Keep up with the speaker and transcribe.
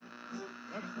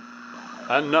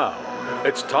And now,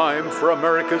 it's time for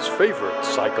America's favorite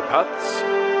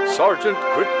psychopaths, Sergeant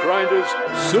Gritgrinder's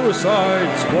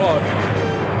Suicide Squad.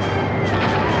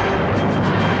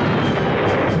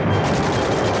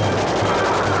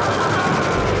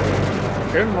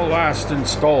 In the last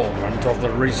installment of the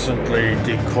recently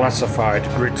declassified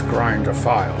Gritgrinder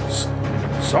files,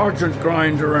 Sergeant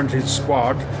Grinder and his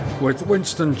squad, with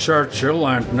Winston Churchill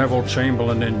and Neville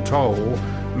Chamberlain in tow,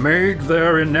 made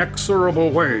their inexorable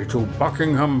way to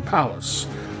Buckingham Palace,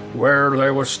 where they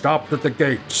were stopped at the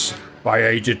gates by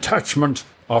a detachment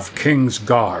of King's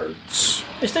Guards.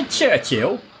 Mr.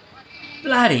 Churchill?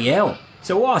 Bloody hell. It's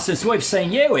a while since we've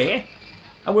seen you here.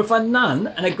 And with a nun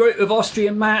and a group of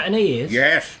Austrian mountaineers.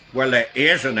 Yes, well, there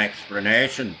is an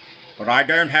explanation, but I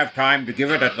don't have time to give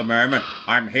it at the moment.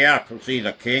 I'm here to see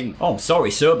the King. Oh, I'm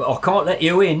sorry, sir, but I can't let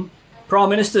you in.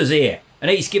 Prime Minister's here, and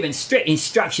he's given strict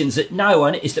instructions that no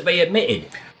one is to be admitted.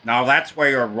 Now that's where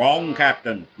you're wrong,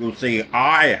 Captain. You see,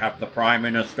 I have the Prime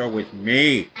Minister with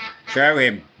me. Show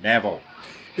him, Neville.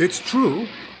 It's true.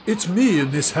 It's me in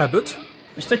this habit.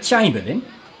 Mr. Chamberlain?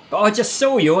 But I just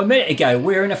saw you a minute ago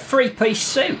wearing a three-piece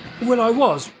suit. Well, I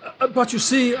was. But you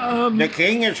see, The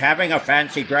King is having a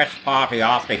fancy dress party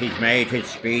after he's made his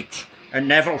speech, and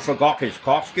Neville forgot his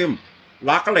costume.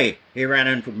 Luckily, he ran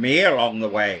into me along the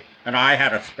way, and I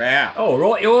had a spare. Oh,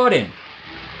 right you are then.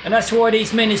 And that's why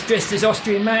these men is dressed as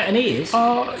Austrian mountaineers?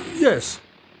 Yes.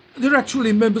 They're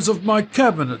actually members of my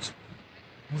cabinet.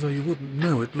 Although you wouldn't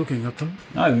know it looking at them.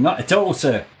 No, not at all,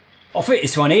 sir. I think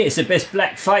this one here is the best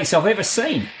black face I've ever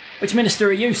seen. Which minister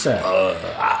are you, sir?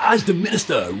 As the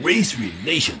Minister of Race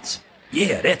Relations.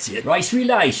 Yeah, that's it. Race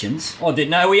relations? I didn't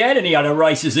know we had any other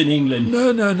races in England.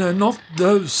 No, not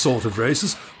those sort of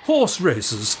races. Horse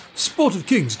races. Sport of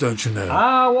kings, don't you know?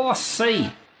 Oh, I see.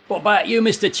 What about you,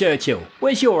 Mr. Churchill?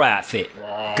 Where's your outfit?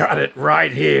 Got it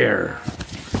right here.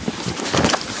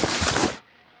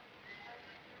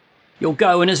 You're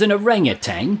going as an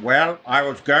orangutan? Well, I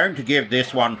was going to give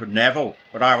this one to Neville,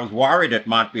 but I was worried it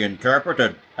might be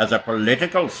interpreted as a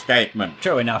political statement.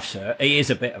 True enough, sir. He is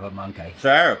a bit of a monkey.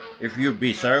 So, if you'd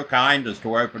be so kind as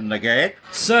to open the gate.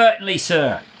 Certainly,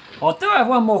 sir. I do have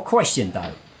one more question,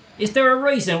 though. Is there a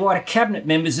reason why the cabinet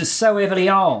members are so heavily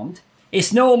armed?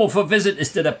 It's normal for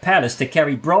visitors to the palace to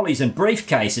carry brollies and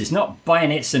briefcases, not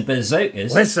bayonets and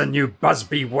bazookas. Listen, you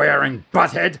Busby-wearing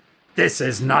butthead. This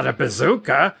is not a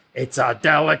bazooka. It's a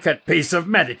delicate piece of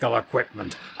medical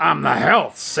equipment. I'm the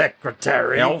health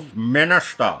secretary. Health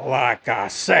Minister. Like I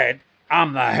said,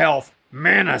 I'm the health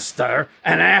minister,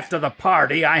 and after the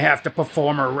party, I have to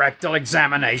perform a rectal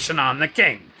examination on the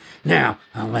king. Now,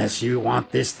 unless you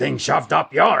want this thing shoved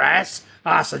up your ass,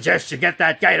 I suggest you get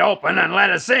that gate open and let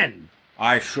us in.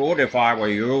 I should if I were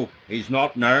you. He's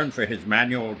not known for his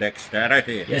manual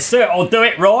dexterity. Yes, sir. I'll do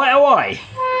it right away.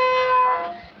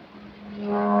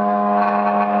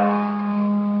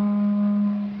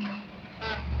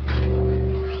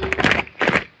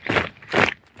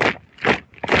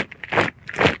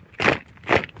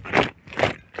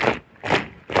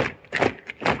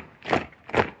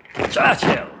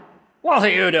 Churchill, what are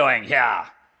you doing here?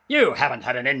 You haven't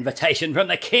had an invitation from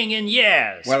the king in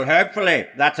years. Well, hopefully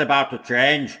that's about to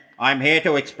change. I'm here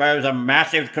to expose a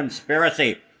massive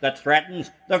conspiracy that threatens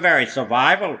the very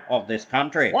survival of this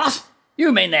country. What?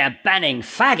 You mean they're banning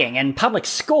fagging in public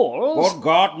schools? Good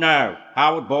God, no.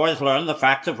 How would boys learn the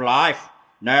facts of life?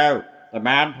 No, the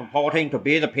man purporting to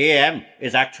be the PM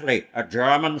is actually a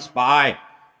German spy.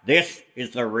 This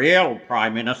is the real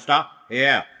Prime Minister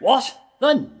here. What?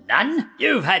 The nun?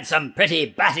 You've had some pretty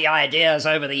batty ideas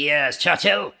over the years,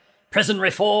 Churchill. Prison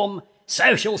reform,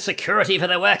 social security for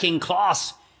the working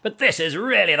class. But this is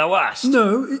really the worst.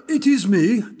 No, it is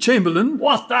me, Chamberlain.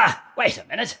 What the? Wait a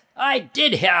minute. I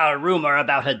did hear a rumour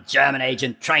about a German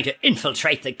agent trying to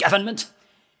infiltrate the government.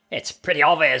 It's pretty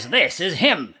obvious this is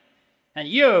him. And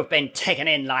you've been taken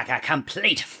in like a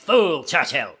complete fool,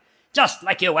 Churchill. Just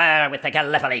like you were with the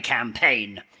Gallipoli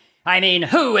campaign. I mean,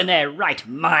 who in their right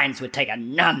minds would take a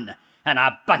nun and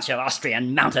a bunch of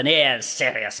Austrian mountaineers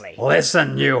seriously?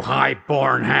 Listen, you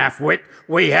high-born half-wit,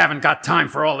 we haven't got time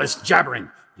for all this jabbering.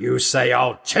 You say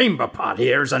old Chamberpot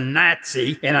here's a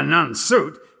Nazi in a nun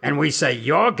suit, and we say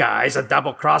your guy's a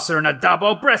double-crosser in a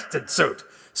double-breasted suit.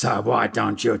 So why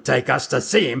don't you take us to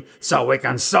see him so we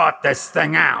can sort this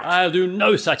thing out? I'll do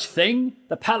no such thing.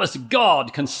 The palace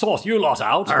guard can sort you lot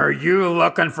out. Are you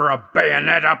looking for a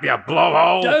bayonet up your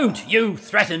blowhole? Don't you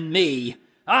threaten me.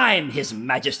 I'm His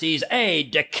Majesty's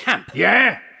aide-de-camp.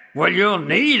 Yeah? Well, you'll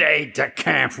need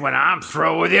aide-de-camp when I'm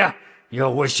through with you.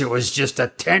 You'll wish it was just a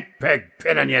tent peg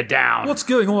pinning you down. What's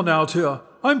going on out here?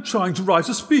 I'm trying to write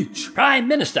a speech. Prime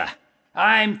Minister,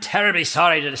 I'm terribly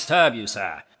sorry to disturb you,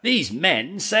 sir. These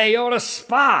men say you're a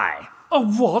spy. A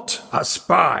what? A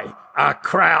spy. A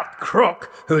kraut crook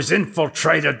who's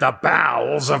infiltrated the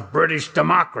bowels of British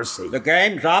democracy. The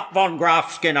game's up, von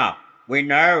Graf Skinner. We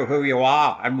know who you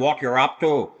are and what you're up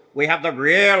to. We have the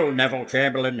real Neville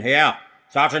Chamberlain here.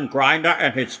 Sergeant Grinder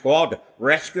and his squad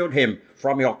rescued him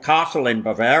from your castle in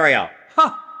Bavaria.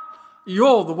 Ha!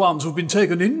 You're the ones who've been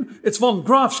taken in. It's von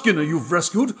Graf Skinner you've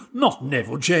rescued, not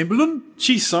Neville Chamberlain.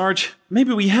 Gee, Sarge,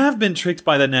 maybe we have been tricked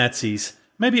by the Nazis.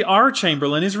 Maybe our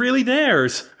Chamberlain is really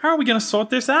theirs. How are we going to sort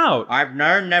this out? I've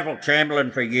known Neville Chamberlain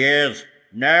for years.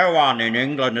 No one in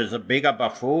England is a bigger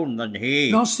buffoon than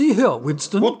he. Now see here,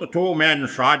 Winston. Put the two men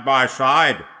side by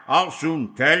side. I'll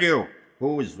soon tell you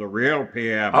who is the real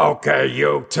PM. Okay,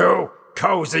 you two,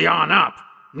 cozy on up.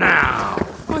 Now.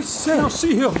 I say, now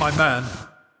see here, my man.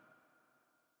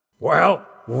 Well,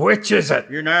 which is it?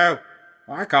 You know,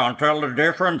 I can't tell the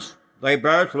difference. They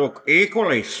both look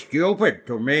equally stupid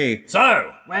to me.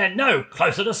 So, we're no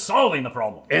closer to solving the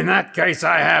problem. In that case,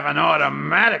 I have an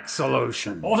automatic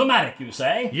solution. Automatic, you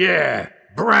say? Yeah,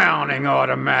 Browning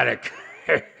automatic.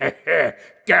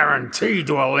 Guaranteed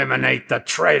to eliminate the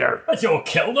traitor. But you'll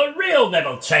kill the real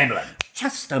Neville Chamberlain.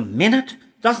 Just a minute.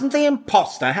 Doesn't the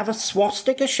imposter have a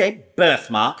swastika-shaped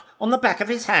birthmark on the back of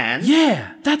his hand?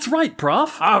 Yeah, that's right,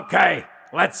 Prof. Okay,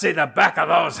 let's see the back of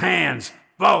those hands,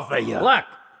 both of you. Look,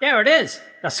 there it is,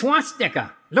 the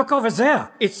swastika. Look over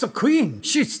there. It's the Queen.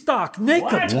 She's stark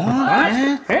naked. What?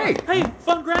 Hey, Hey,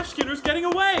 Von Graf Skinner's getting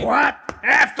away. what?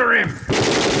 After him!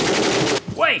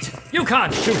 Wait, you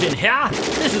can't shoot in here.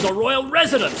 This is a royal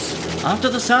residence. After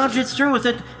the Sarge is through with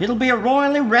it, it'll be a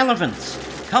royal irrelevance.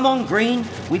 Come on, Green.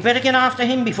 We better get after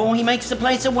him before he makes the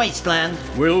place a wasteland.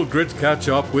 Will Grit catch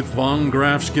up with von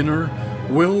Graf Skinner?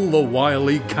 Will the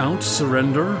wily Count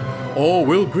surrender? Or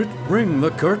will Grit bring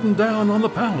the curtain down on the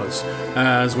palace,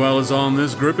 as well as on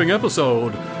this gripping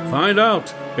episode? Find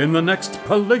out in the next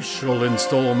palatial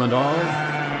installment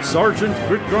of Sergeant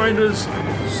Gritgrinder's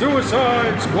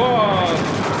Suicide Squad!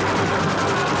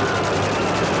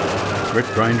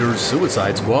 Gritgrinder's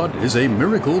Suicide Squad is a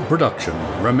Miracle production.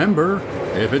 Remember,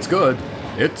 if it's good,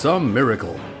 it's a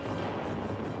miracle.